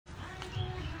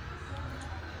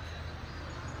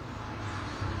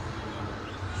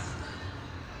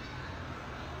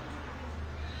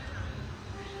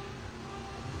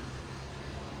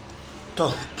To,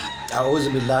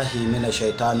 a'udhu billahi minash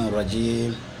shaitanir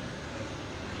rajim.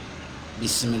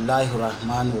 Bismillahir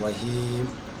rahmanir rahim.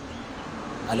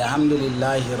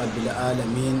 Alhamdulillahi rabbil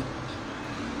alamin.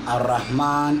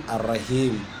 Ar-Rahman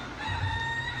ar-Rahim.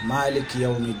 Malik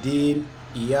yawmiddin.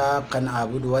 Iyyaka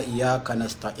na'budu wa iyyaka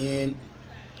nasta'in.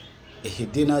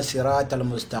 Ihdina siratal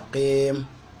mustaqim.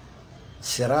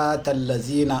 Siratal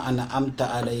ladzina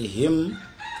an'amta alaihim.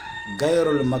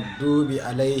 Gairul magdubi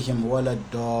alaihim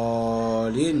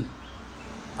waladdallin.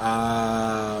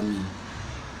 Amin.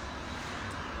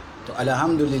 To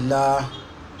alhamdulillah,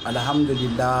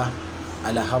 alhamdulillah,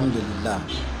 alhamdulillah.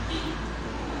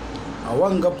 A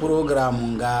wanga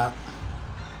program ga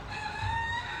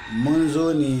mun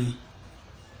zo ne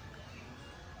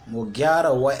mu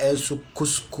gyara wa'ansu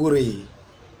kuskure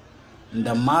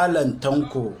da Mallam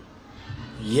Tanko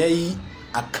yayi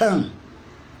akan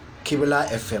Qibla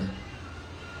FM.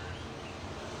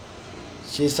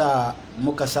 Shi sa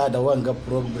muka sa da wanga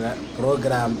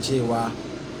program cewa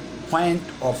point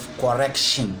of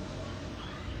correction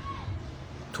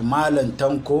to Mallam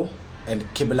Tanko and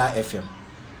Qibla FM.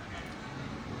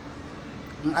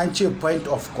 In an ce point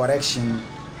of correction,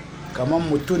 kamar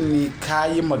mutum ne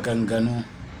kayi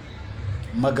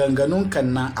maganganun kan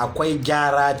nan akwai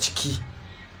gyara ciki.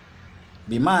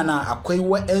 Bi ma'ana akwai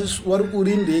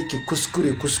war'urin da yake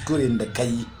kuskuren da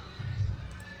kai,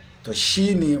 to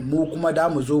shine mu kuma da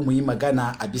mu zo mu yi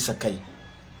magana a bisa kai.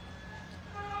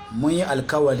 Mun yi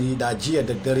alkawali da jiya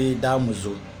da dare da mu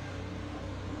zo,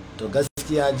 to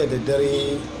gaskiya da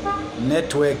dare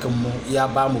network mu ya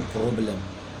ba mu problem.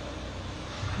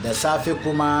 Da safe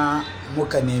kuma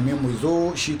muka nemi mu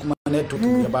zo, shi kuma network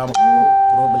ya ba mu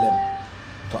problem.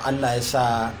 To Allah ya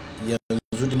sa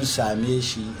yanzu mun same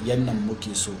shi yannan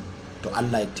muke so. To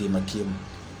Allah ya taimake mu.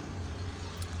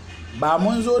 Ba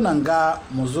mun zo nan ga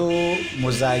mu zo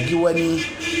mu zagi wani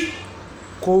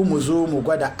ko mu zo mu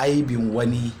gwada aibin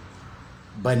wani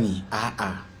bane,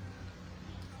 a'a.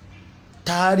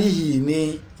 Tarihi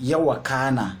ne ya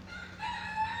wakana,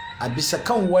 a bisa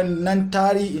kan wannan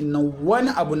tarihin nan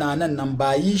wani abu na nan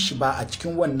ba yi shi ba a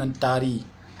cikin wannan tarihi.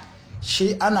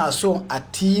 Shi ana so a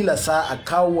tilasa a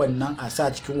kawo wannan a sa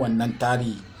cikin wannan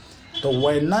tarihi. To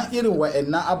wannan irin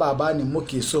wa'annan ababa ne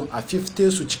muke son a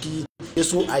 50 su ciki,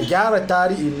 so a gyara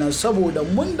tarihin nan, saboda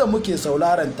mun da muke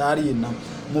sauraron tarihin nan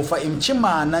mu fahimci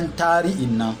ma'anan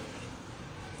tarihin nan.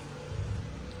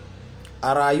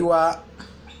 A rayuwa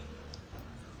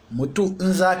mutum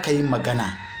in za ka yi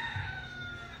magana,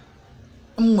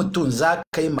 in mutum za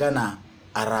ka yi magana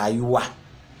a rayuwa,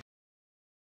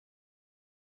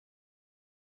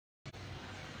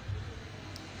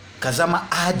 ka zama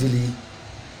adili.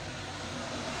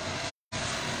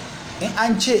 In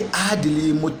an ce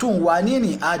adili, mutum wane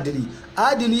ne adili?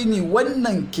 Adili ne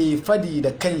wannan ke fadi da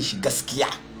kanshi gaskiya.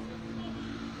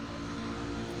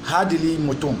 Adili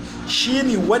mutum shi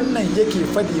ne wannan yake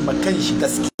fadi ma kanshi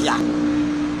gaskiya.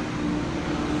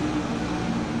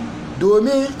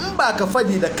 Domin in ba ka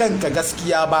fadi da kanka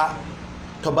gaskiya ba,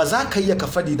 to ba za ka iya ka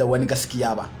fadi da wani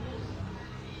gaskiya ba.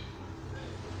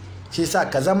 Shi sa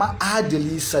ka zama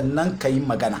adili sannan ka yi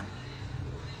magana.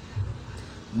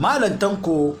 Mallam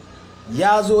Tanko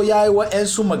ya zo ya yi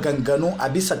wa'yansu maganganu a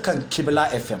bisa kan Qibla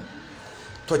FM.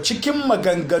 To cikin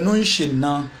maganganun shi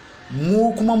nan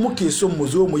mu kuma muke so mu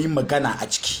zo mu yi magana a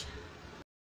ciki.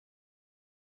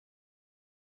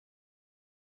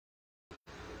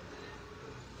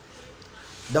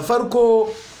 Da farko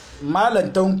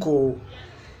Mallam Tanko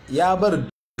ya bar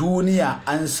duniya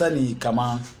an sani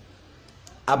kaman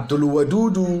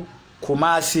Abdulwadudu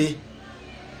Kumase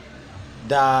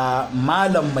da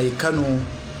Malam Mai Kano.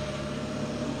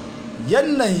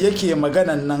 Yannan yake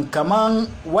maganan nan kaman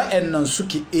wa'annan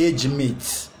suke age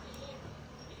mates.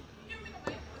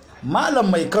 Malam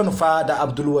Mai Kano fa da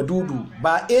Abdulwadudu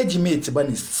ba age mate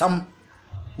bane sam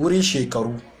wurin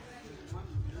shekaru.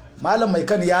 Malam Mai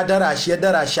Kano ya dara shi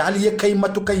har ya kai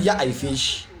matukan ya haife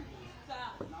shi.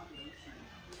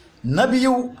 Na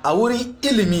biyu, a wurin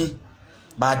ilimi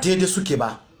ba daidai suke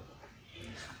ba,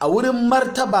 a wurin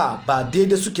martaba ba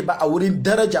daidai suke ba, a wurin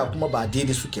daraja kuma ba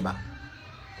daidai suke ba.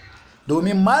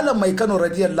 Domin Malam Mai Kano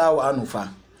radiyallahu anhu fa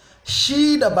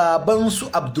shi da babansu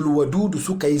Abdulwadudu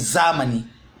suka yi zamani.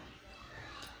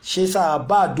 Shi sa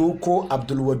ba doko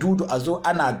Abdulwadudu a zo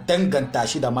ana danganta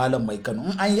shi da Malam Mai Kano.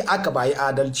 In an yi aka ba yi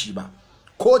adalci ba,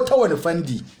 ko ta wani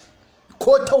fandi,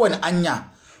 ko ta wani anya,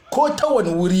 ko ta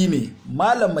wani wuri ne,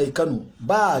 Mallam Mai Kano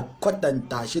ba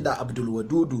kwatanta shi da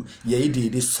Abdulwadudu yayi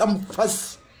daidai sam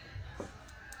fas.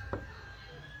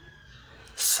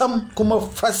 Sam kuma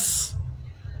fas.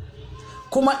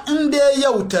 Kuma in dai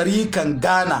yau tarikan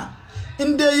Ghana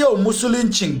in dai yau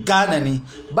musuluncin Ghana ne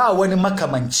ba wani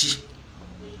makamanci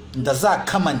da za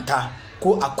kamanta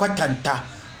ko a kwatanta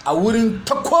a wurin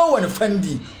ta kowane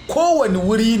fandi, kowane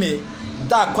wuri ne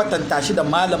da kwatanta shi da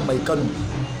Malam Mai Kano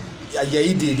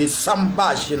yayi daidai sam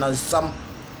ba shi nan sam.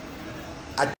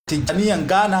 A tijaniyan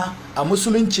Ghana, a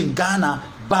musuluncin Ghana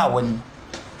ba wani.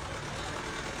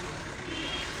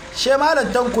 She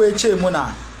Mallam Tanko ya ce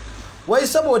muna wai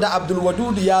saboda Abdul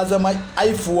Wadud ya zama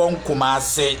aifuwan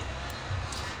Kumasi,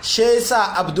 she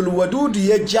yasa Abdul Wadud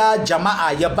ya ja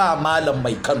jama'a ya ba Malam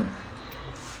Mai Kano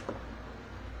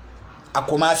a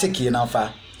Kumasi kenan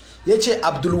fa. Yace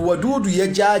Abdul Wadud ya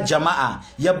ja jama'a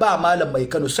ya ba Malam Mai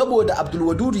Kano saboda Abdul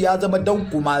Wadud ya zama dan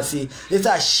Kumasi,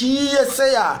 yasa shi ya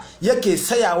saya yake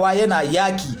sayawa yana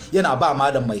yaki yana ba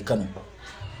Malam Mai Kano.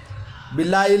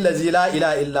 Billahi allazi la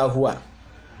ilaha illa huwa,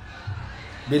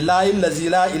 billahi allazi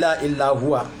la ilaha illa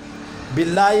huwa,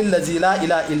 billahi allazi la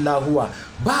ilaha illa huwa.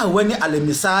 Ba wani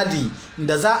almisali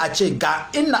da za a ce ga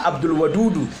inna Abdul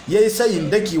Wadud yayi sayin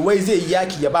daki wai zai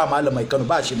yaki ya ba Malam Mai Kano,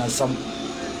 ba shi nan sam.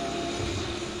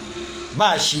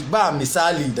 Ba shi ba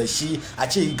misali da shi a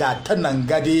ce ga tanan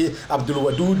gade Abdul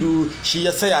Wadud shi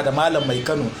ya saya da Malam Mai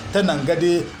Kano, tanan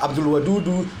gade Abdul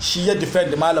Wadud shi ya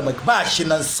defend Malam Mai Kano, ba shi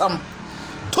nan sam.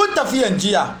 Tun tafiyan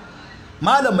jiya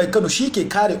Malam Mai Kano shi ke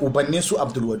kare ubannin su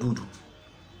Abdul Wadud.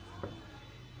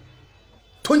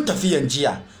 Tun tafiyan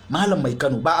jiya Malam Mai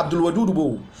Kano ba Abdul Wadud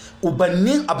ba,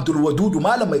 ubannin Abdul Wadud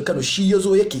Malam Mai Kano shi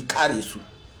yazo yake kare su.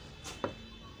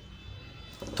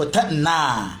 To ta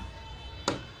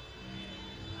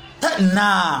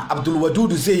na Abdul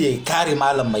Wadud zai yi kare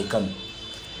Malam Mai Kano.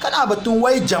 Kana batun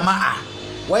wai jama'a,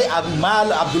 wai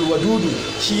Abdul Wadud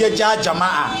shi ya ja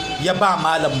jama'a ya ba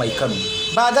Malam Mai Kano,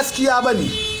 ba gaskiya bane.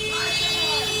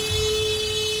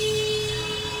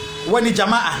 Wani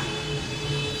jama'a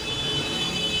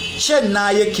shen na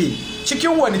yake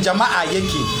cikin wani jama'a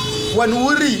yake, wani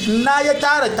wuri na ya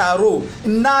tara taro,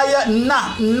 na ya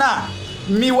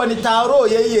mi wani taro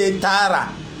yayi tara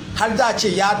har da ce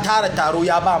ya tara taro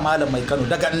ya ba Malam Mai Kano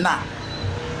daga na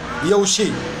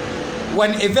yaushe,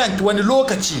 wani event, wani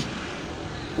lokaci,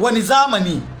 wani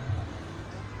zamani,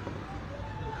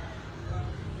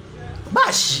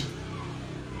 ba shi.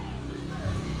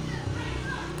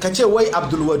 Ka ce wai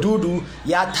Abdul Wadud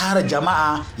ya tara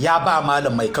jama'a ya ba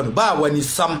Malam Mai Kano, ba wani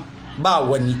sam, ba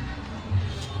wani.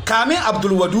 Kamin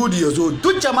Abdul Wadud ya zo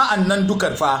duk jama'an nan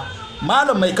dukar fa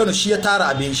Malam Mai Kano shi ya tara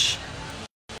abin shi.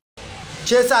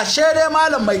 Ce sa shere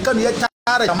Malam Mai Kano ya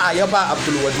tara jama'a ya ba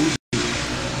Abdul Wadud.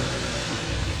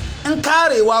 In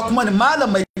karewa kuma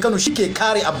Malam Mai Kano shi ke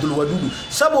kare Abdul Wadud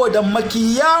saboda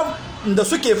makiya da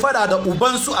suke fada da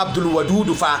ubansu Abdul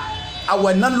Wadud fa a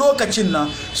wannan lokacin nan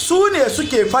su ne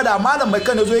suke fada. Malam Mai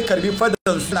Kano zo ya karbi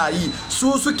fadan suna yi,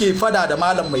 su suke fada da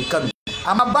Malam Mai Kano.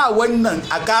 Amma ba wannan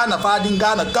a Ghana, fadin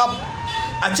Ghana kap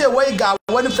a ce wai ga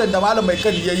wani fitan da Malam Mai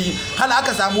Kano yayi, hal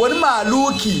aka samu wani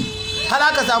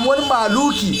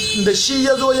maluki da shi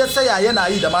ya zo ya saya yana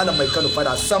yi da Malam Mai Kano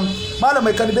fada sam. Malam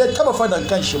Mai Kano bai taba fadan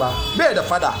kanshi ba, bai da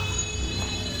fada.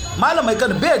 Malam Mai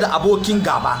Kano bai da abokin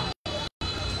gaba,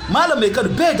 Malam Mai Kano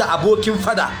bai da abokin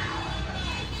fada,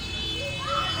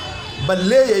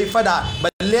 balle yayi fada,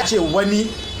 balle ya ce wani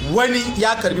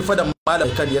ya karbi fadan Malam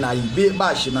Mai Kano yana yi,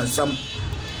 ba shi nan sam,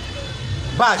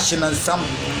 ba shi nan sam.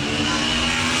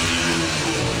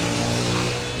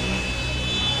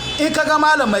 In kaga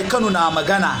Malam Mai Kano na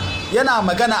magana, yana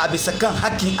magana a bisa kan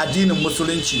hakkin addinin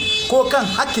musulunci ko kan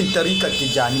hakkin tarikar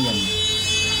Tijaniya ne.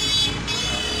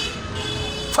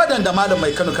 Fadan da Malam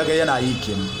Mai Kano kaga yana yi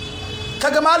kenan.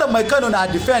 Kaga Malam Mai Kano na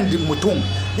defend mutum,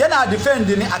 yana defend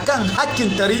ne akan hakkin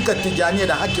tarikar Tijaniya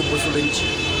da hakkin musulunci.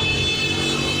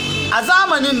 A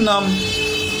zamanin nan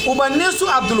ubannin su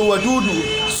Abdul Wadud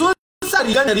sun sa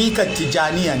rigar tarikar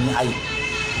Tijaniya ne ai,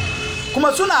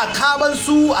 kuma suna kaban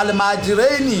su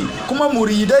almajirai ne kuma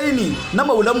muridai ne na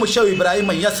Maulan mu Shehu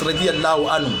Ibrahim Yas radiyallahu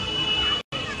anhu.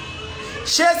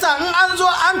 She yasa in an zo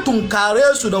an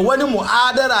tunkare su da wani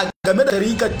mu'adara game da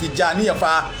tarikar Tijaniya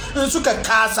fa, in suka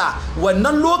kasa,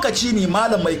 wannan lokaci ne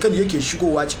Malam Mai Kano yake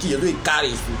shigowa ciki ya zo ya kare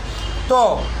su.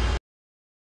 To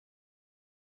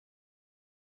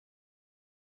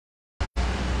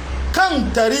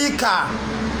kan tarika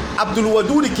Abdul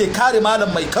Wadud ke kare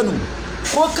Malam Mai Kano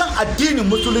ko kan addinin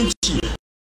musulunci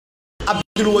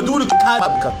Abdul Wadud ke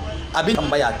kare abin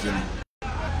tambaya kenan.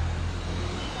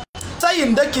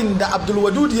 Sayin dakin da Abdul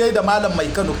Wadud yayi da Malam Mai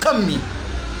Kano kan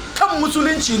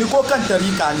musulunci ne ko kan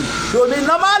tarika ne? Domin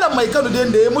na Malam Mai Kano da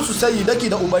ya musu sayi daki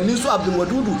da ubannin su Abdul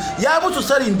Wadud ya musu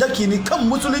sayin daki ne kan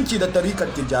musulunci da tarikar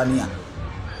Tijaniya.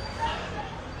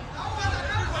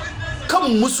 Kan kan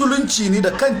musulunci ne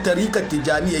da kan tarikar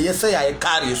tijaniya ya saya ya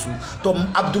kare su, to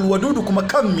Abdul Wadudu kuma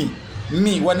kan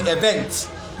wani event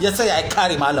ya saya ya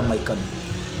kare Mallam Mai Kano.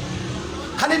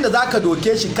 Halin da zaka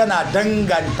doke shi kana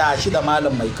danganta shi da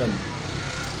Mallam Mai Kano.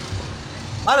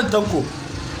 Mallam Tanko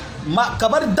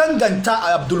kabar danganta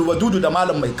Abdul Wadudu da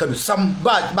Mallam Mai Kano sam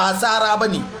ba sara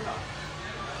bane.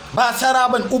 Ba sara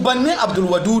bane. Ubannin Abdul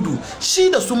Wadudu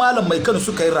shi da su Mallam Mai Kano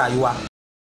suka yi rayuwa.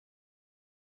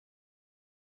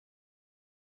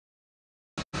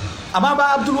 Amma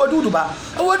ba Abdul Wadudu ba.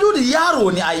 Wadudu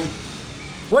yaro ne ai.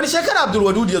 Wani shekara Abdul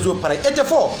Wadudu ya zo farai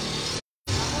 84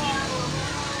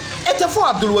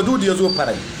 Abdul Wadudu ya zo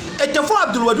farai 84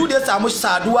 Abdul Wadudu ya samu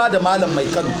saduwa da Mallam Mai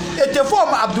Kano.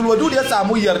 84 ma Abdul Wadudu ya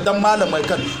samu yardan Mallam Mai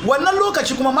Kano. Wannan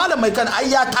lokaci kuma Mallam Mai Kano ai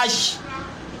ya tashi.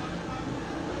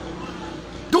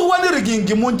 Duk wani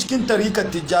rigingimun cikin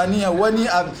tarikar Tijaniya, wani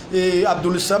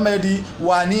Abdul Samadi,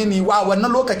 wani ne wa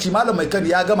wannan lokaci Mallam Mai Kano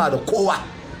ya gama da kowa.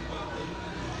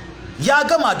 Ya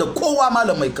gama da kowa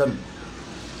Mallam Mai Kano.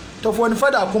 To wani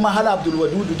fada kuma hal Abdul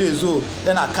Wadudu dai zo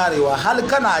yana karewa, hal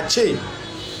kana ce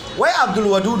wai Abdul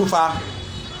Wadudu fa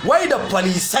wai da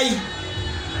polisai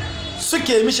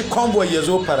suke mishi convoy ya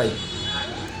zo farai.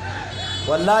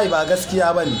 Wallahi ba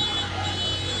gaskiya bane.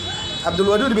 Abdul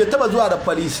Wadudu bai taba zuwa da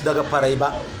police daga farai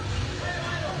ba.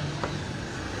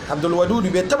 Abdul Wadudu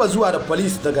bai taba zuwa da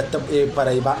police daga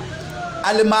farai ba.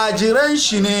 Almajiran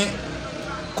shi ne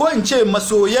ko in ce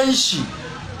masoyan shi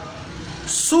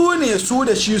su ne su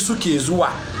da shi suke zuwa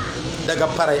daga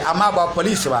farai, amma ba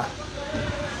police ba.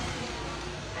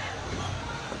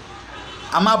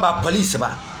 Amma ba police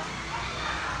ba.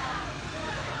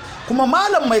 Kuma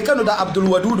Mallam Mai Kano da Abdul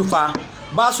Wadudu fa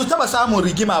ba su taba samun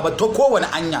rigima ba to kowane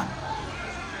anya.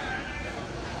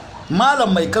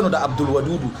 Mallam Mai Kano da Abdul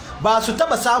Wadudu ba su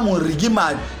taba samun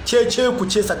rigima cece ku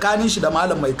ce tsakanin shi da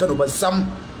Mallam Mai Kano ba sam.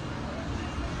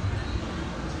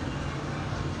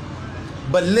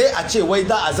 Balle a ce wai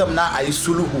za a zamna a yi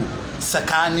sulhu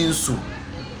tsakanin su.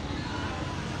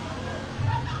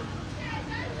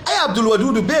 Ai Abdul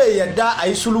Wadudu bai yadda a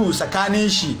yi sulhu tsakanin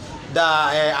shi da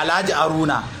Alhaji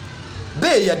Haruna.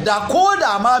 Bai yadda ko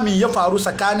da ma min ya faru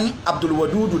tsakanin Abdul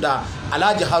Wadudu da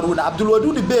Alhaji Haruna. Abdul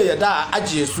Wadudu bai yadda a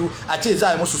ajiye su a ce za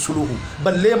a yi musu sulhu.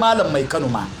 Balle Mallam Mai Kano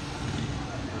ma.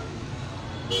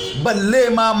 Balle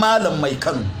ma Mallam Mai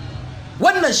Kano.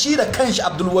 Wannan shi da kanshi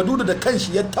Abdul Wadudu da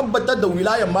kanshi ya tabbatar da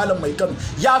wilayan Mallam Mai Kano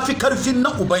ya fi karfin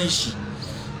na uban shi.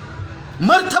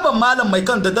 Martaban Mallam Mai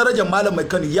Kano da darajar Mallam Mai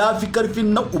Kano ya fi karfin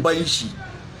na uban shi.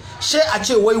 Sai a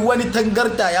ce wai wani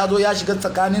tangarta ya zo ya shiga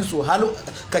tsakanin su, hal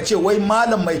ka ce wai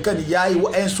Mallam Mai Kano yayi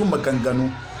wa'ansu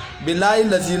maganganu. Billahi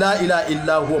la ilaha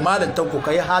illa huwa. Mallam Tanko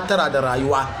kai hatara da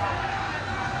rayuwa.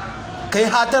 Kai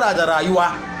hatara da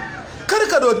rayuwa. Kar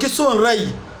ka doki son rai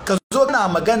ka zo kana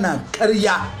magana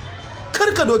ƙarya.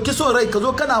 Kar ka doki son rai ka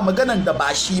zo kana maganan da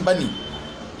ba shi bane.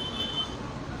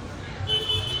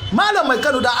 Mallam Mai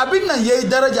Kano da abin nan yayi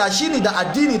daraja shine da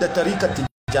addini da tarikar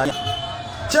Tijaniya.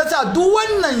 Sai duk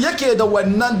wannan yake da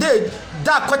wannan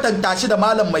da kwatanta shi da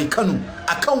Mallam Mai Kano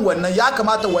akan wannan, ya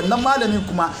kamata wannan malamin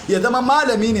kuma ya zama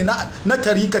malami ne na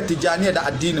tarikar Tijaniya da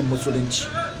addinin musulunci.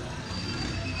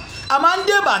 Amma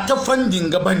dai ba ta fandin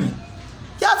ga bane.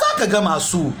 Ya zaka ga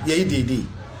masu yayi daidai.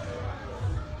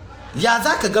 Ya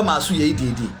zaka ga masu yayi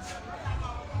daidai.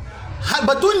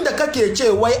 Batun da kake ce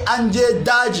wai an je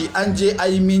daji an je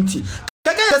ayi minti.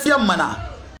 Kaga gaskiyan mana.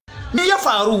 Me ya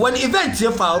faru? Wani event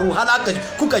ya faru halaka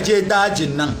kuka je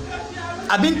dajin nan?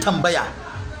 Abin tambaya.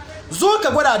 Zo ka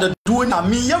gwada da duniya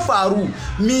me ya faru?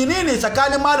 Menene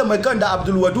tsakanin Mallam Mai Kano da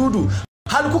Abdul Wadudu?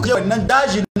 Har kuka je wannan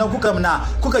dajin nan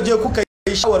kuka je kuka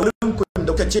yi shawarin ku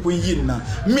da kuka ce kun yin nan.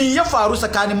 Me ya faru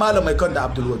tsakanin Mallam Mai Kano da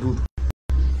Abdul Wadudu?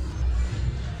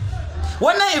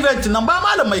 Wannan event nan ba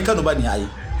Mallam Mai Kano bane ai.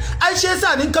 Ai she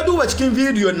yasa in ka duba cikin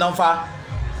bidiyon nan fa.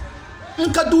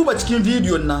 In ka duba cikin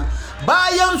bidiyon nan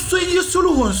bayan sun yi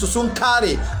sulhun su sun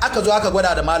kare aka zo aka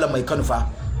gwada da Mallam Mai Kano fa.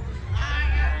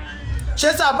 She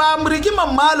yasa ba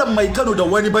rigiman Mallam Mai Kano da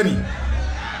wani bane.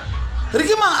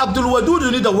 Rigiman Abdul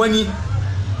Wadudu ne da wani.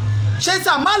 She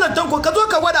yasa Mallam Tanko ka zo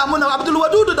ka gwada mana Abdul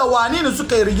Wadudu da wani ne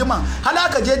suka yi rigiman. Har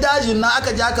aka je dajin nan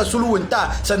aka je aka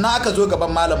sulhunta sannan aka zo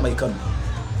gaban Mallam Mai Kano.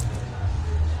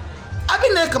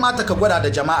 Abin da ya kamata ka gwada da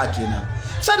jama'a kenan.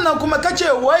 Sannan kuma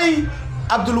kace wai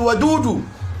Abdul Wadudu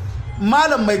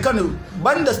Mallam Mai Kano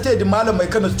banda state Mallam Mai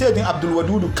Kano state din Abdul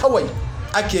Wadudu kawai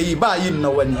ake yi ba yin na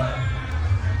wani.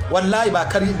 Wallahi ba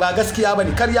gaskiya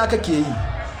bane, karya kake yi.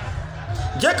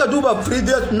 Je ka duba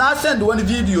video na send wani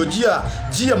video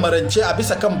jiya marance a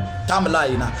bisa kan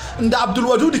timeline na inda Abdul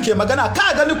Wadudu ke magana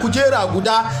ka gani kujera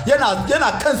guda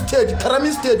yana kan stage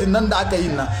karamin stage nan da aka yi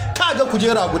nan ka ga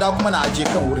kujera guda kuma na aje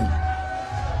kan wurin.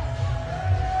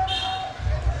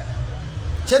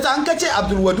 ce ta an kace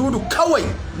Abdul Wadudu kawai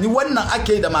ni wannan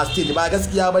ake da master ba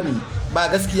gaskiya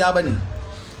bane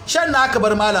shan na aka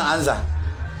bar malam Anza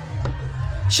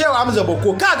Shehu Hamza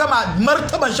Bako ka gama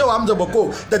martaban Shehu Hamza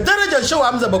Bako da darajar Shehu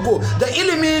Hamza Bako da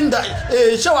ilimin da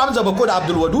Shehu Hamza Bako da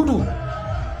Abdul Wadudu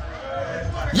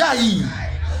yayi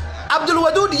Abdul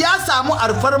Wadudu ya samu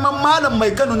alfarman malam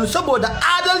mai Kano saboda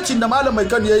adalcin da malam mai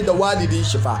Kano yayi da walidin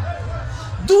shi fa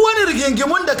duk wani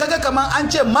rigingimun da kaga kaman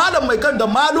an ce malam mai Kano da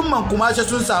malumman kuma shi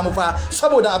sun samu fa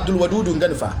saboda Abdul Wadudu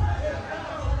ngani fa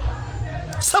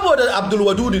saboda Abdul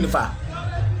Wadudu fa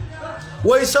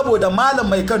wai saboda malam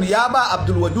mai Kano ya ba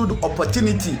Abdul Wadudu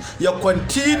opportunity ya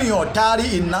continue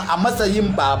tarihin nan a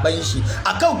matsayin baban shi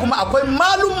akan kuma akwai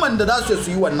malumman da za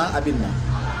su yi wannan abin nan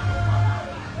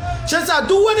shi yasa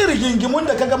duk wani rigingimun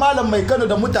da kaga malam mai Kano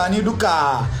da mutane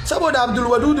duka saboda Abdul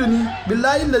Wadudu ne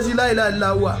billahi allazi la ilaha illa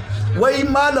huwa wai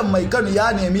malam mai Kano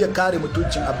ya nemi ya kare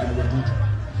mutuncin Abdul Wadudu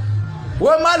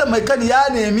wai malam mai Kano ya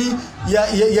nemi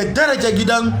ya daraja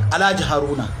gidan Alhaji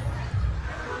Haruna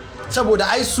saboda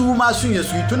ai su ma sun yi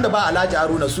tunda ba Alhaji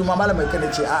Haruna su ma malam mai Kano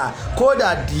ce a'a ko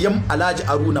da diyam Alhaji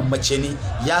Haruna mace ne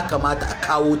ya kamata a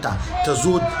kawo ta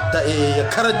zo ya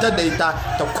karantar da ita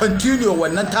ta continue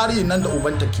wannan tarihin nan da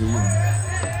ubanta ke yi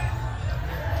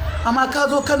amma ka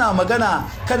zo kana magana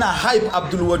kana hype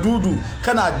Abdul Wadudu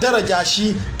kana daraja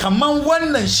shi kaman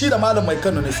wannan shi da malam mai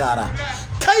Kano ne sara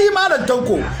kai malam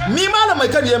Tanko mi malam mai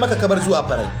Kano ya maka kabar zuwa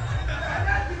farai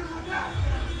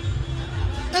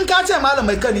in ka ce malam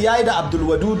mai Kano yayi da Abdul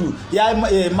Wadudu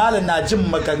yayi malam na jin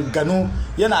maganganu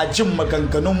yana jin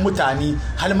maganganun mutane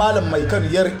hal malam mai Kano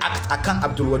ya react akan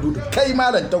Abdul Wadudu kai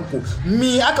malam Tanko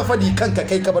mi aka fadi kanka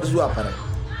kai kabar zuwa farai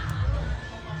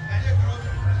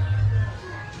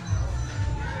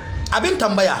abin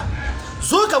tambaya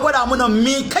zo ka gwada muna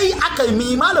mi kai aka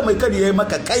mi malam mai Kano yayi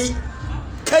maka kai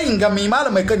ga mi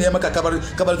malam mai Kano yayi maka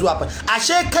kabar zuwa farai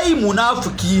ashe kai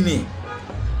munafiki ne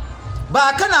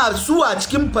ba kana zuwa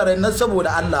cikin faranna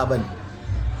saboda Allah bane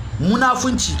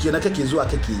munafunci kenan kake zuwa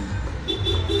kake yi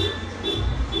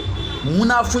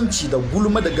munafunci da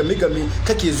gulma da game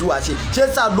kake zuwa ce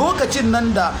yasa lokacin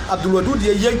nan da Abdul Wadudu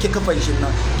ya yanke kafan shi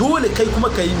nan dole kai kuma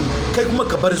kai kuma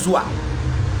ka bar zuwa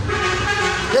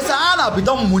yasa ana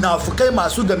bidan munafukai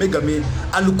masu game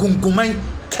algungumai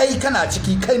kai kana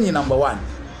ciki kai ne number 1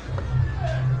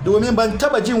 domin ban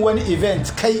taba jin wani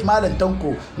event kai malam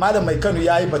Tanko malam mai Kano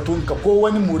yayi batunka ko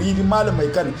wani muridi malam mai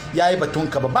Kano yayi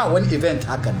batunka ba wani event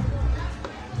haka ne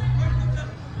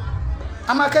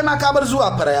amma kai ma ka bar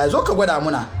zuwa faraya zo ka gwada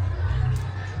muna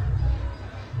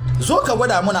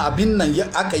abin nan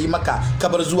aka yi maka ka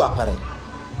bar zuwa farai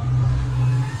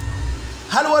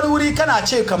har wani wuri kana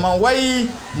ce kaman wai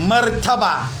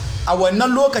martaba a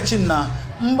wannan lokacin nan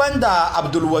in banda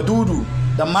Abdul Wadudu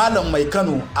da malam mai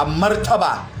Kano a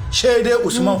martaba shede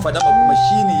Usman Fadaba kuma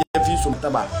shine yafi su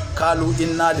martaba kalu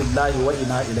inna lillahi wa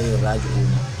inna ilaihi raji'un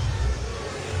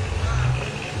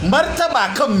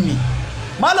martaba kan mi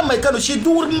malam mai Kano shi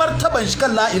duk martaban shi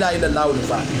kan la ilaha illallah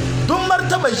fa duk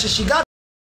martaban shi shiga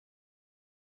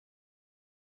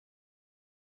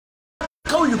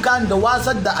kauyukan da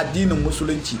wasar da addinin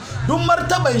musulunci duk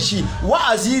martaban shi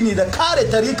wa'azi ne da kare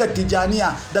tarikar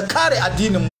tijaniya da kare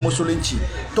addinin musulunci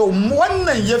to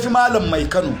wannan yafi malam mai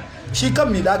Kano shi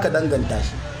kan me da ka danganta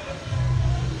shi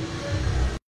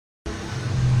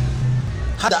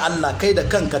hada Allah kai da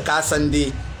kanka ka san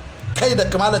dai kai da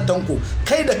malam Tanko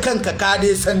kai da kanka ka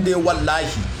dai san dai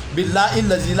wallahi billahi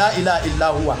allazi la ilaha illa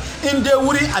huwa in dai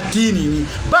wuri addini ne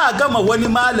ba gama wani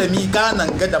malami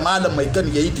ganan ga da malam mai Kano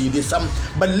yayi dide sam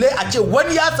balle a ce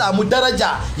wani ya samu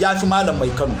daraja ya fi malam mai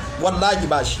Kano wallahi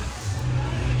ba shi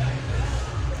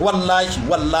wallahi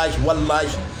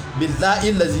billahi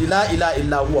allazi la ilaha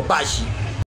illa huwa ba shi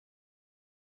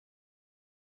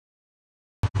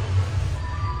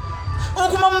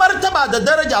kuma martaba da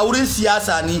daraja wurin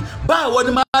siyasa ne ba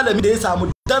wani malami da ya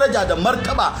samu daraja da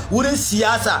martaba wurin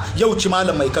siyasa yau ci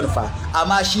malam mai Kano fa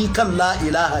amma shi kan la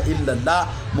ilaha illallah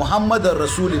muhammadar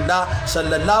rasulullah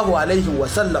sallallahu alaihi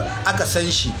wasallam aka san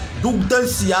shi duk dan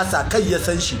siyasa kai ya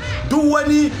san shi duk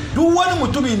wani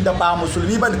mutumin da ba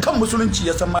musulmi ba kan musulunci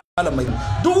ya san malam mai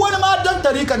duk wani ma dan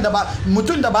tarikan da ba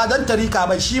mutum da ba dan tarika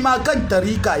ba shi ma kan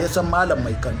tarika ya san malam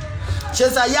mai Kano shi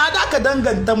yasa ya daka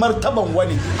danganta martaban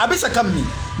wani a bisa kan mi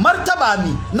martaba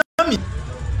mi na mi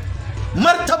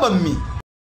martaban mi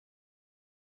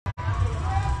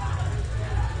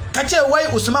kace wai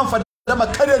Usman Fadama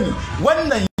Karani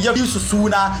wannan ya fi su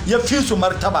suna ya fi su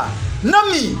martaba na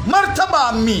mi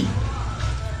martaba mi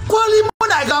kwali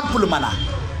muna example mana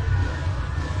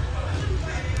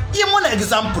yi muna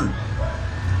example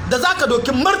da zaka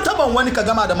doki martaban wani ka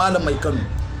gama da malam mai Kano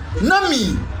na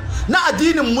mi na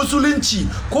addinin musulunci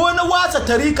ko na wasa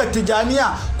tarikar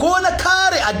tijaniya ko na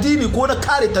kare addini ko na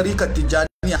kare tarikar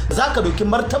tijaniya, zaka doki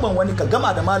martaban wani ka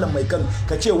gama da malam mai Kano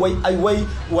ka ce wai ai wai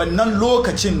wannan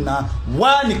lokacin na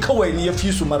wani kawai ne ya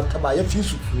fi su martaba ya fi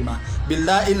su suna.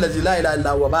 Billahi la ilaha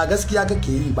illa huwa, ba gaskiya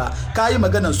kake yi ba, kai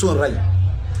maganan son rai.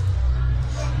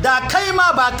 Da kai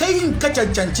ma ba kai ka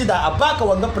cancanci da a baka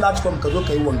wanga platform ka zo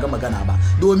ka yi wanga magana ba,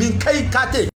 domin kai ka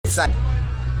te sai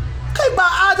kai ba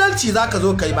adalci zaka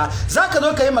zo kai ba, zaka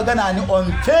zo kai magana ni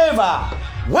on favor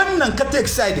wannan ka take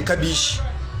side ka bishi.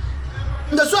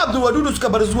 Da su Abdul Wadudu suka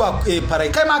bar zuwa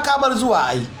farai, kai ma ka bar zuwa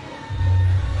ai,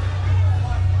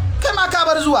 kai ma ka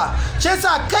bar zuwa. Ce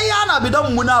yasa kai ana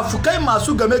bidan munafukai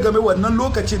masu game wannan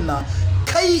lokacin na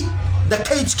kai da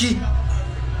kai ciki.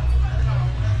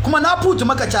 Kuma na putu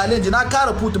maka challenge, na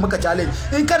kara putu maka challenge,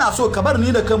 in kana so ka bar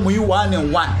ni da kan mu yi 1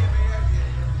 and 1,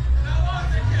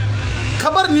 ka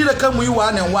bar ni da kan mu yi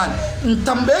 1 and 1, in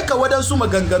tambaye ka wadansu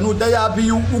maganganu daya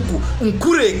biyu uku in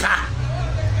kure ka,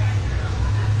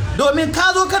 domin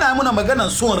ka zo kana muna maganan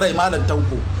son rai Mallam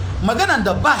Tanko, maganan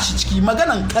da ba shi ciki,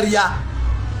 maganan karya.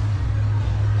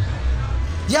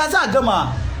 Ya za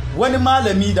gama wani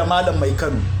malami da malam mai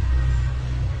Kano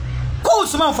ko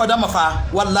Usman Fadama fa,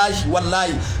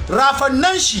 wallahi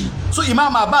rafannan shi su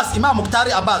Imam Abbas, Imam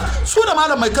Muktari Abbas, su da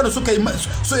malam mai Kano suka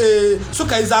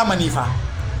yi zamani fa,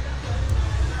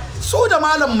 su da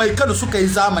malam mai Kano suka yi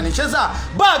zamani. Shi yasa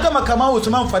ba gama kamar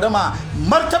Usman Fadama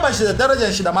martaban shi da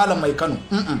darajar shi da malam mai Kano,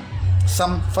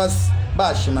 sam fas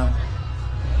ba shi nan.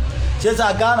 Shi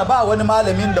yasa gana ba wani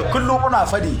malamin da kullum muna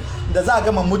fadi da za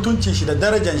gama mutuncin shi da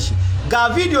darajar shi. Ga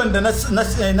bidiyon da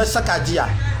na saka jiya,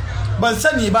 ban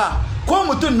sani ba ko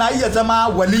mutum na iya zama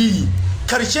waliyi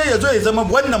karshe ya zo ya zama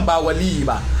wannan ba waliyi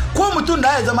ba, ko mutum na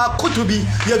iya zama kutubi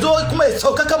ya zo kuma ya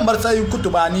sauka kan marsayin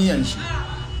kutubaniyan shi.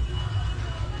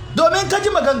 Domin kaji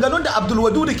maganganun da Abdul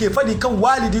Wadudu ke fadi kan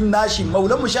walidin nashi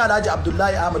Maulan Musha Alhaji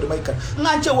Abdullahi Ahmad Maikar, in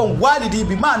an ce wan walidi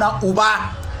bi ma'ana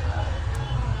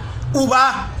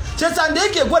uba sai san da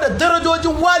yake gwada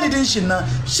darajojin walidin shi nan,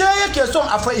 sai yake son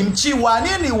a fahimci wane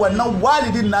ne wannan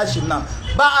walidin nashi nan.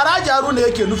 Ba Alhaji Haruna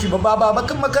yake nufi ba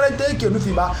bakan makaranta yake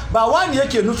nufi ba wani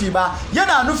yake nufi ba,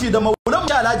 yana nufi da Maulan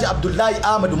Musha Alhaji Abdullahi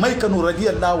Ahmad Maikar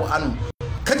radiyallahu anhu.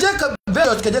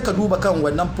 Kaje ka duba kan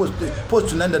wannan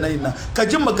post nan da nayi nan, ka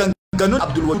ji maganganun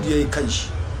Abdul Wadudu yayi kanshi.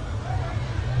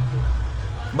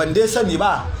 Ban dai sani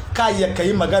ba kai ya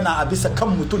kai magana a bisa kan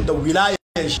mutum da wilayan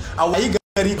shi a wayi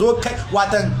gari zo kai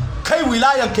watan kai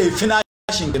wilayan kai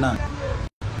finashin ginan.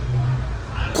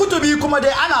 Kutubi kuma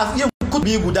dai ana yin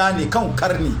kutubi guda ne kan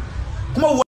karni, kuma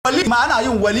wali ma ana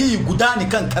yin wali guda ne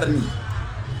kan karni.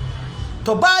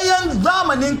 To bayan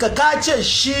zamanin ka ce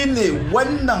shine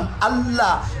wannan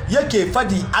Allah yake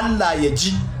fadi Allah ya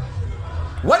ji,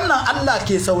 wannan Allah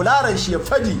ke sauraron shi ya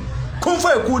fadi kun fa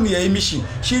yakuni yayi mishi,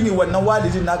 shine wannan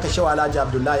walidin naka Shehu Alhaji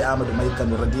Abdullahi Ahmad Maikar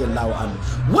radiyallahu anhu.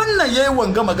 Wannan yayi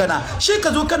wanga magana, shi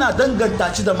ka zo kana danganta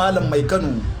shi da malam mai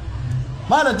Kano.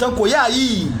 Mallam Tanko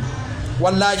yayi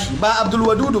wallahi ba Abdul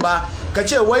Wadudu ba, ka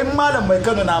ce wai malam mai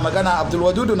Kano na magana Abdul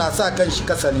Wadudu na sa kan shi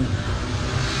kasani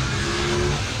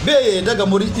be daga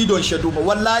muri idon shadu ba.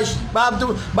 Wallahi ba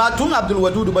tun Abdul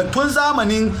Wadudu ba, tun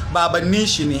zamanin babannin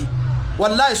shi ne.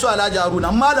 Wallahi su Alhaji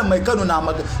Haruna malam mai Kano na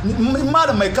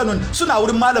malam mai Kano suna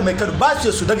wurin malam mai Kano, ba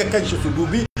su daga kanshi su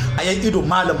dubi a yan ido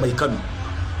malam mai Kano,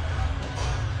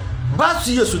 ba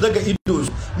su su daga ido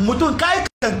mutum kai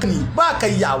kankani ba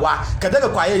kai yawa ka daga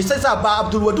kwaye. Sai sa ba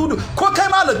Abdul Wadudu ko kai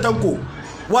Mallam Tanko,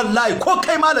 wallahi ko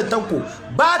kai Mallam Tanko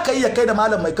ba ka iya kai da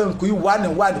malam mai Kano ku yi wani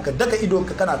ka daga ido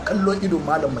ka kana kallon ido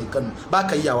malam mai Kano, ba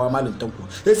ka yawa Mallam Tanko.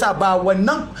 Yasa ba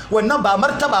wannan ba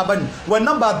martaba bane,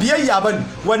 wannan ba biyayya bane,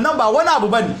 wannan ba wani abu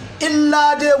bane,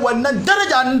 illa dai wannan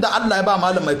daraja nan da Allah ya ba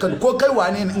malam mai Kano. Ko kai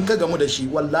wane ne in ka gamu da shi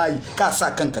wallahi ka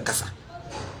sa kanka kasa.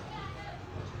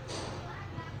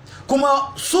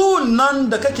 Kuma sunan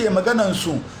da kake maganan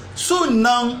su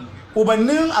sunan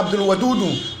ubannin Abdul Wadudu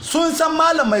sun san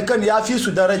malam mai Kano ya fi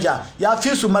su daraja, ya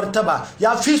fi su martaba,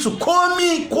 ya fi su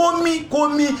komi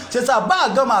sai sa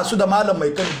ba gama su da malam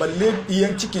mai Kano, balle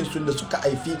iyan cikin su da suka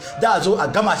haifi da zo a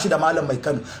gama shi da malam mai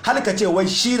Kano. Har ka ce wai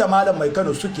shi da malam mai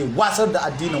Kano suke wasar da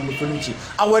addinin musulunci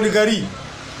a wani gari,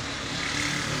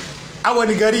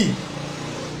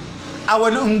 a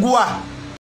wani unguwa.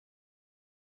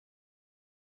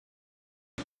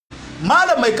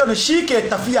 Mallam mai Kano shi ke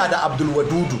tafiya da Abdul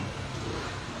Wadudu,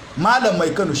 Mallam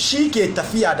mai Kano shi ke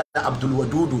tafiya da Abdul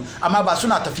Wadudu, amma ba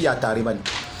suna tafiya tare bane.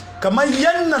 Kamar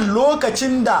yannan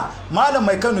lokacin da Mallam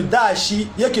mai Kano da shi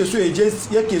yake so ya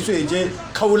je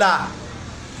Kaula,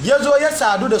 yazo ya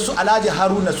sadu da su Alhaji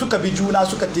Haruna, suka bi juna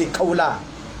suka te Kaula.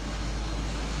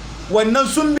 Wannan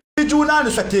sun bi juna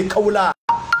ne suka te Kaula.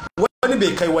 wani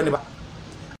bai kai wani ba,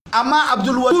 amma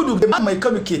Abdul Wadudu mai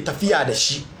Kano ke tafiya da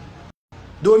shi,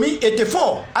 domin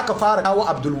 84 aka fara kawo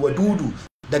Abdul Wadudu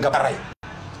daga Barai.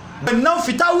 Wannan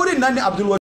fita wurin nan ne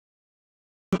Abdul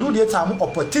Wadudu ya samu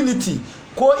opportunity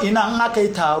ko ina an aka yi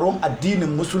taron addinin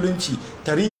musulunci,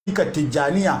 tarikar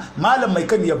Tijjaniya, Mallam mai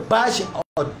Kano ya bashi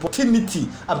opportunity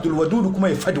Abdul Wadudu kuma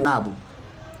ya fadi wani abu.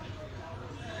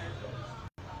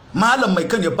 Mallam mai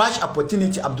Kano ya bashi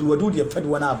opportunity Abdul Wadudu ya fadi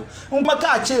wani abu. In ba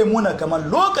ka ce muna kamar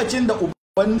lokacin da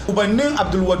ubannin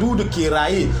Abdul Wadudu ke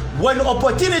raye, wani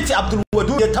opportunity Abdul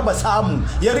Wadudu ya taba samu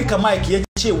ya rika mike ya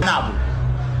ce wani abu.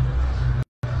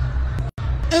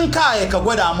 In ka ka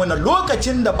gwada muna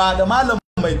lokacin da ba da Mallam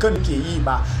mai Kano ke yi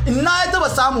ba, ina ya taba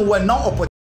samu wannan opportunity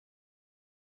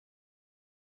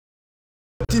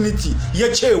ya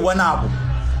ce wani abu.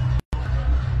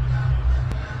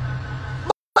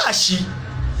 Ba shi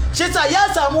yasa ya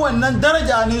samu wannan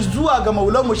daraja ne zuwa ga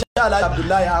Maulan mu Shala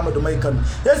Abdullahi Ahmadu Mai Kano.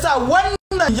 Yasa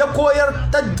wannan ya koyar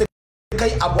da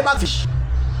kai abu ba fishi,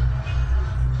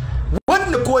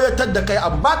 wanda koyar da kai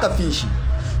abu ba ka fishi.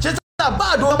 Yasa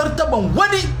ba do martaban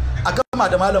wani a gama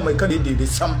da Mallam Mai Kano daidai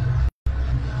sam.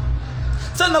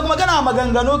 Sannan kuma kana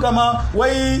maganganu kama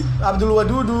wai Abdul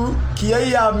Wadudu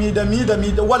kiyayya mi da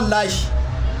wallahi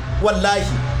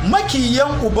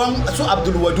makiyan uban su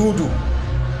Abdul Wadudu,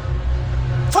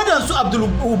 fadan su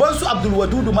uban su Abdul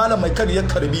Wadudu Mallam Mai Kano ya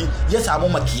karbi ya samu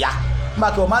makiya.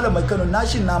 Maka Mallam Mai Kano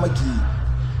nashin na maki,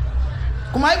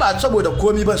 kuma ai ba saboda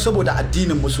komi ban, saboda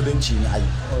addinin musulunci ne ai.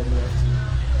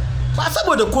 Ba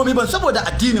saboda komi ban, saboda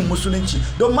addinin musulunci.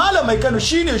 Don Mallam Mai Kano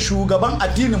shine shugaban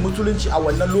addinin musulunci a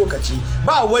wannan lokaci.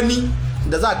 Ba wani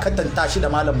da za ka tanta shi da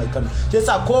Mallam Mai Kano. Sai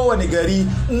sa kowane gari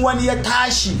in wani ya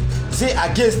tashi zai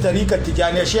against tarikar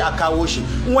Tijaniya shi a kawo shi,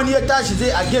 in wani ya tashi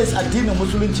zai against addinin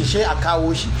musulunci shi a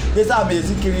kawo shi. Yasa mai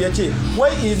zikiri ya ce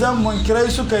wai idan munkirai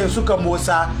suka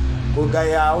motsa ko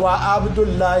gayawa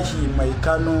Abdullahi Mai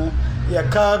Kano ya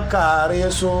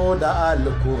kakare so da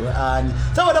alkur'ani.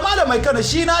 Saboda Mallam Mai Kano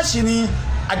shi na shi ne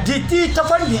addini ta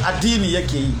fanni addini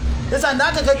yake yi. Yasa da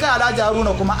aka kai Alhaji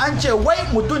Haruna kuma an ce wai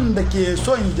mutum da ke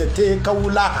son ya te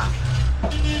kaulaha,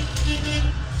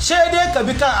 sai dai ka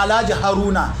bi kan Alhaji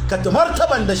Haruna ka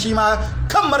martaban da shi ma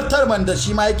kan martaban da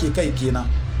shi ma yake kai kenan.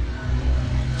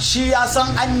 Shi ya san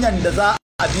anyan da za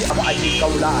a bi a ma'aji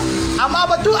kaulaha, amma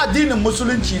batu addinin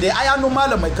musulunci dai ayanu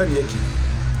Mallam Mai Kano yake.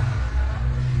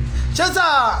 Shi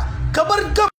yasa ka bar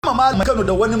gama Mallam Mai Kano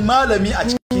da wani malami a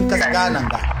cikin kasa ganan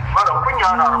ga. Mara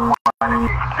kunya na rubuwa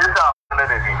ne, yasa na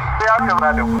da ni. Sai aka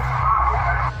ba da ku.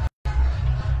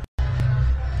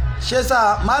 Shi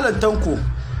yasa Mallam Tanko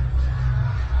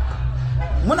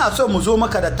muna so mu zo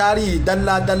maka da tarihi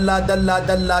dalla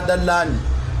ne.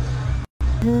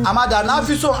 Amma da na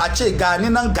fi so a ce gani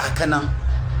nan ga kanan.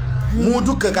 Mu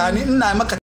duka gani ina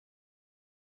maka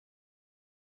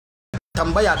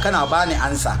tambaya kana bani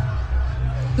ansa.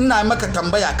 Ina maka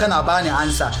tambaya kana bani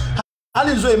ansa.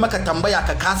 Halin zo yi maka tambaya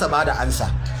ka kasa bada ansa.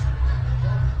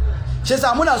 Shi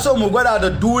yasa muna so mu gwada da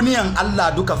duniyan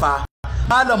Allah duka fa.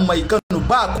 Mallam Mai Kano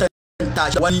ba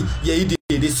tashi wani yayi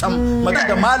daidai sam. Magana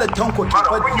da Mallam Tanko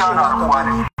Togo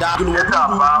da Abdul Wadudu da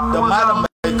Mallam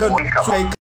Mai Kano su kai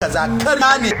kaza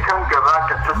karna ne kan gaba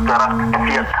ka tattara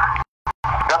tafiyarka.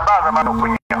 Dan ba zama da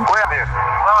kunya ko ya ne.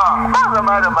 Ba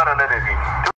zama da mara ladabi.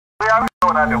 To ya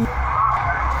zauna da ku.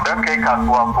 Dan kai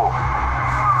kasuwa ko.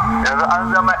 Yanzu an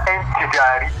zama 'yan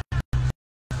tijari.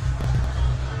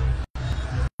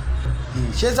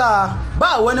 Shi yasa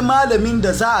ba wani malamin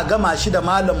da za a gama shi da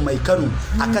Mallam Mai Kano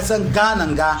a kasan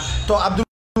ganan ga. To Abdul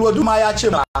Wadudu ma ya ce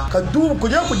ma ka duba ku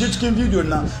je ku ji cikin bidiyon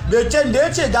nan da ya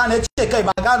ce Ghana, ya ce kai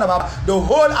ba Ghana ba, the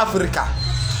whole Africa.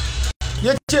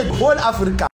 Ya ce the whole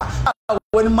Africa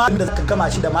wani malamin da zaka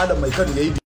gama shi da Mallam Mai Kano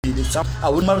yayi daidai sam a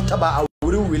wurin martaba, a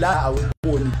wurin wilaya, a wurin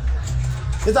koni.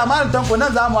 Yasa Mallam Tanko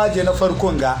nan za mu aje na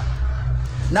farkon ga.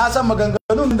 Na san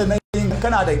maganganun da na yi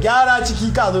kana da gyara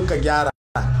ciki ka zo ka gyara.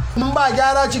 Mun ba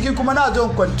gyara ciki kuma na zo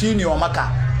continue maka.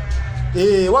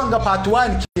 Wanga part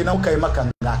 1 kenan kai maka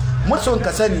ga. Mun son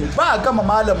ka sani ba gama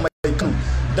Mallam Mai Kano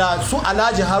da su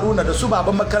Alhaji Haruna da su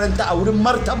baban makaranta a wurin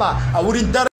martaba, a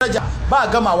wurin daraja, ba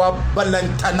gamawa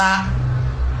ballantana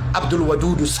Abdul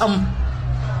Wadudu sam.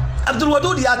 Abdul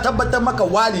Wadudu ya tabbatar maka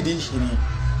walidin shi ne.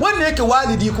 Wanda yake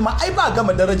walidi kuma ai ba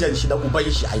gama darajar shi da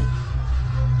uban shi ai.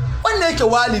 Wanda yake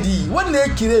walidi, wanda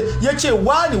yake yace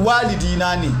wani walidi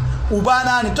na ne,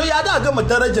 ubana ne, to ya da gama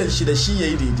darajar shi da shi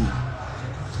yayi daidai.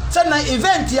 Sannan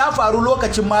event ya faru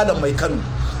lokacin Mallam Mai Kano.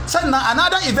 Sannan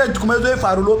another event kuma yazo ya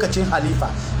faru lokacin Halifa.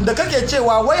 Da kake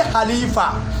cewa wai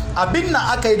Halifa abin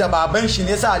nan aka yi da baban shi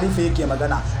ne sa Halifa yake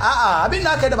magana. A'a, abin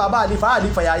nan aka yi da baba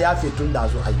Halifa ya yafe tun da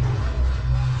zo ai.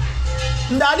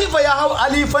 da alifa ya hau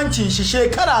alifancin shi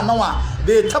shekara nawa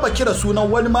bai taba kira sunan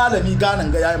wani malami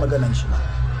ganin ga yayi maganan shi ba.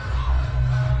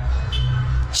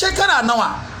 Shekara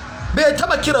nawa bai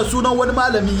taba kira sunan wani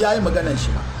malami yayi maganan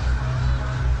shi ba.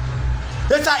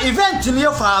 Yasa event ne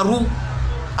ya faru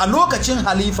a lokacin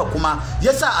halifa kuma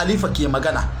yasa halifa ke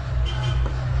magana.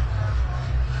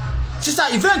 Cisa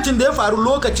eventin da ya faru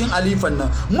lokacin halifan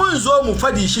nan mun zo mu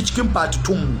fadi shi cikin part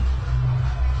 2 mu.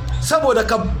 Saboda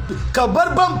ka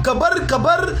bar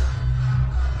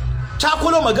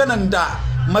takulo maganan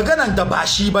da ba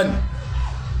shi bane.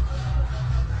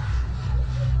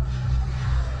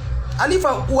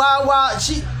 Halifa wa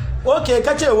shi okay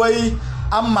kace wai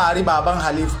an mari baban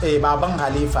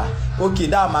halifa okay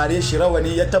da mare shi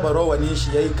rawani ya taba rawani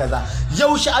shi yayi kaza.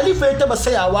 Yaushe halifa ya taba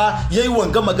sayawa yayi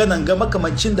wanga maganan ga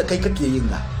makamancin da kai kake yin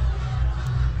ga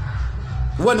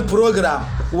wani program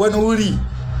wani wuri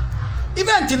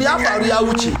event ne ya faru ya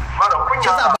wuce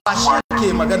kisa ba shi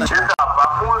ke magana ba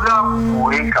mu za mu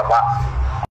kore ka ba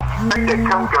sai da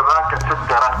kanka za ka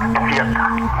tattara tafiyarka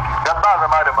dan ba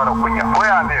zama da mara kunya ko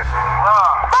ya ne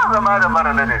ba zama da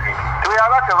mara ladabi to ya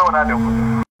za ka zauna da ku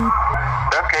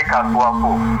dan kai kasuwa ko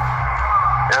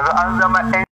yanzu an zama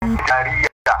ɗan jariya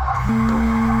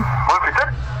mun fitar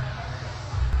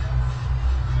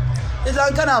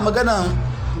idan kana maganan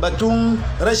batun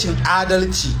rashin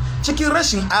adalci cikin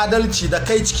rashin adalci da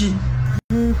kai ciki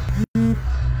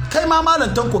kai ma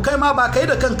Mallam Tanko kai ma ba kai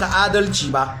da kanka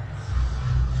adalci ba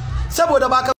saboda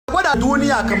ba ka gwada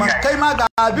duniya kamar kai ma ga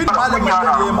abin malamin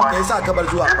da ya maka yasa ka bar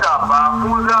zuwa ba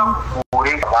mu za mu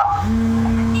kore ba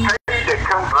sai da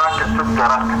kanka za ka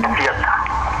tattara tafiyarka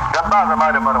dan ba zama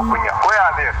da mara kunya ko ya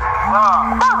ne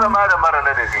ba zama da mara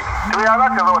ladabi to ya za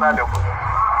ka zauna da ku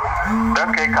dan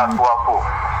kai kasuwa ko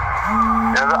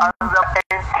yanzu an zama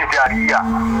ɗan tijariya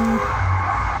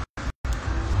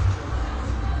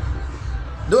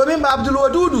domin ba Abdul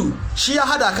Wadudu shi ya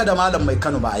hada ka da malam mai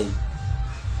Kano ba ai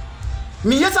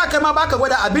me yasa kai ma baka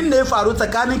gwada abin da ya faru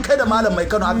tsakanin kai da malam mai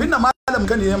Kano abin da malam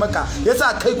Kano ya maka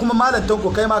yasa kai kuma Mallam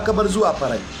Tanko kai ma ka bar zuwa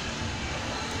farai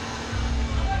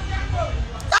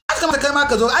kama kai ma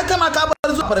ka zo ai kai ma ka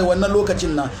bar zuwa farai wannan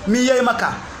lokacin nan me yayi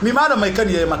maka me malam mai Kano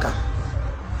yayi maka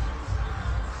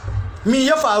me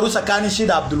ya faru tsakanin shi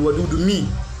da Abdul Wadudu mi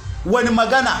wani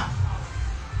magana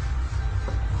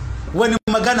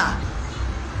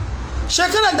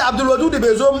shekaran da Abdul Wadudu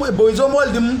bai zo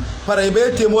moldin farai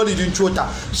bai te moldin chota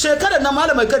shekaran na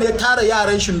Mallam Kano ya tara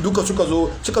yaran shin duka suka zo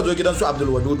gidan su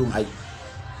Abdul Wadudu ai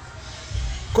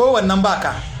ko wannan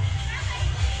baka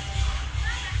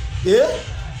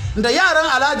da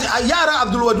yaran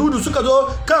Abdul Wadudu suka zo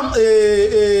kan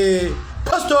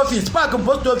post office parkin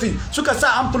post office suka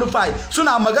sa amplify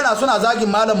suna magana suna zagin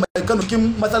Mallam Kano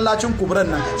kin masallacin kubran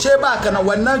nan she baka na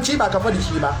wannan ci baka fadi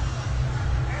shi ba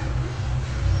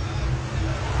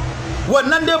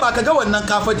wannan dai baka ga wannan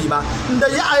kafadi ba da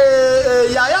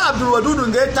yaya Abdul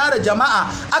Wadudu ga ya tara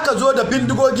jama'a aka zo da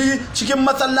bindigogi cikin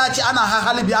masallaci ana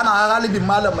halibin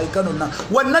Mallam Kano nan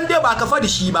wannan dai baka fadi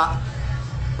shi ba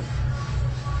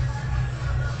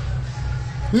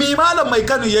mi Mallam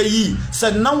Kano yayi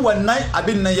sannan wannan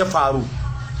abin nan ya faru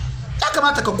ya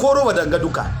kamata ka koro wa danga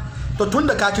duka to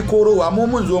tunda ka ki korowa mu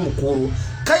mun zo mu koro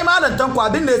kai Mallam Tanko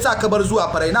abin da yasa ka bar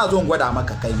zuwa farai na zo gwada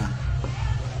maka kai ma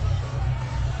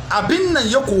abin nan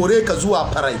ya kore ka zuwa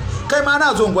farai kai ma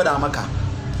na zo gwada maka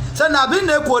sannan abin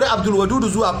da ya kore Abdul Wadudu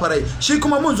zuwa farai shi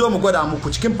kuma mun zo mu gwada muku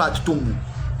cikin fatutun mu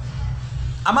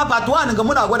amma fatuwa ga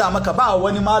muna gwada maka ba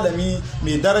wani malami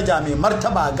mai daraja mai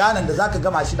martaba ganan da zaka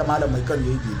gama shi da Mallam Kano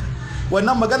yayi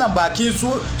wannan maganan baki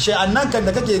su she'annan kan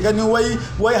da kake gani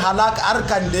wai halaka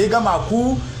harkan da ya gama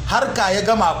ku harka ya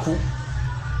gama ku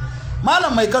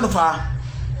Mallam Kano fa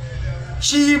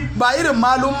shi ba irin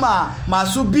malumma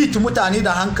masu beat mutane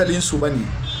da hankalinsu ba ne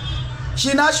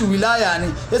shi nashi wilaya ne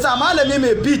yasa malami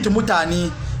mai beat mutane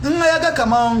in ya ga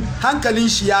kaman hankalin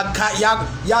shi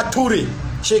ya ture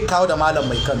shi kawo da Mallam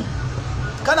Kano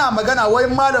kana magana wai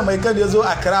Mallam Kano ya zo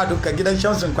a kira duka gidan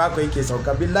Shamsun Kwakwa yake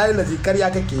sauka billahi lazi karya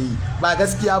kake yi ba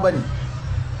gaskiya ba ne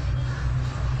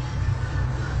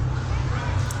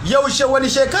yaushe wani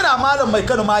shekara Mallam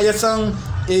Kano ma ya san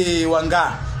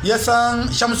wanga ya san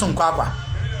Shamsun Kwakwa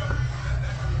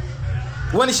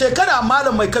wani shekara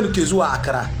Mallam Kano ke zuwa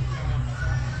Accra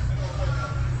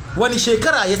wani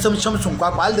shekara ya san Shamsun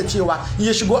Kwakwa har da cewa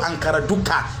ya shigo Ankara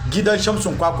duka gidan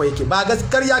Shamsun Kwakwa yake ba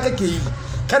gaskiya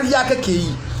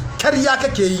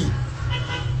kake yi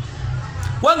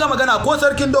wanga magana ko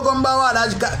sarkin dogon bawa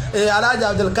Alhaji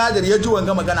Abdul Kadir ya ji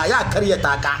wanga magana ya karya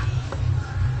taka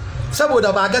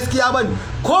saboda ba gaskiya bane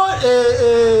ko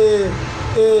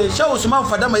Shehu Usman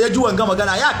Fadama ya ji wanga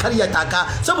magana ya karya taka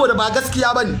saboda ba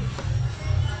gaskiya bane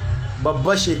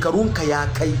babba shekarunka ya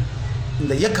kai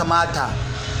da ya kamata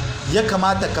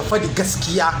ka fadi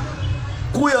gaskiya.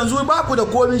 Ku yanzu ba ku da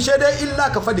komin shaidai illa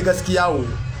ka fadi gaskiya wo.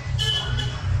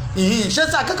 Shi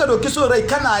yasa kaka doki so rai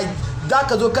kana da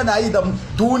ka zo kana yi da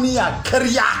duniya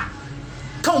karya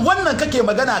kan wannan kake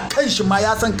magana kan shi ma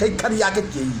ya san kai karya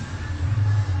kake yi.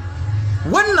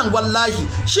 Wannan wallahi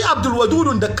shi Abdul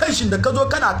Wadudun da kanshin da ka zo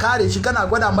kana kare shi kana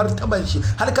gwada martaban shi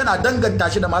har kana danganta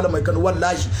shi da malamai Kano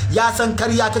wallahi ya san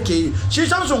karya kake yi. Shi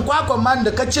Shamsun Kwakwan man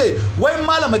da kace wai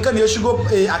malamai Kano ya shigo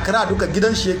Accra duka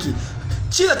gidan shi yake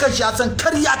shi da kanshi ya san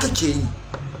karya kake yi.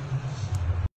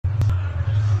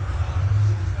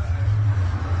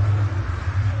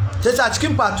 Sai a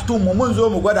cikin part 2 mun zo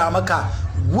mu gwada maka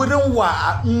wurin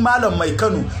wa malam mai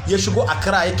Kano ya shigo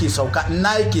Accra yake sauka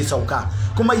ina yake sauka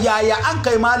kuma yaya an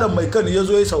kai malam mai Kano ya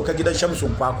zo ya sauka gidan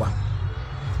Shamsun Kwakwa,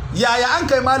 yaya an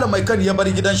kai malam mai Kano ya bar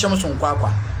gidan Shamsun Kwakwa.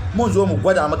 Mun zo mu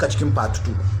gwada maka cikin part 2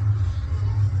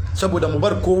 saboda mu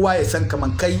bar kowa ya san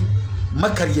kaman kai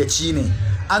makaryaci ne.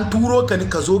 An turo ka ni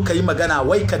ka zo ka yi magana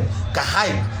wai ka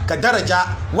hai ka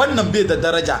daraja wannan bai da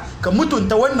daraja, ka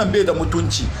mutunta wannan bai da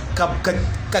mutunci, ka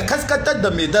kaskatar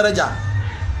da mai daraja.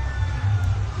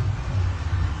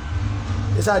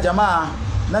 Isa jama'a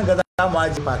nan ga za mu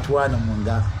aji fatuwa nan mun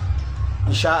ga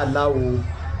insha Allah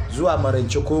zuwa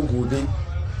marance ko gobe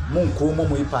mun koma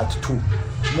mu yi part 2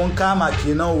 mun kama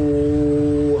kenan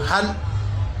hal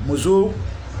mu zo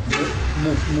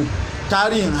mu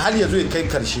tarihin hal ya zo ya kai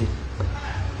karshe.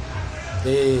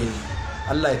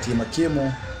 Allah ya taimake mu,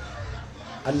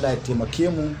 Allah ya taimake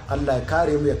mu, Allah ya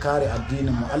kare mu ya kare addinin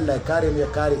mu, Allah ya kare mu ya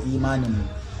kare imanin mu,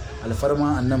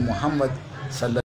 alfarman annabi Muhammad sallallahu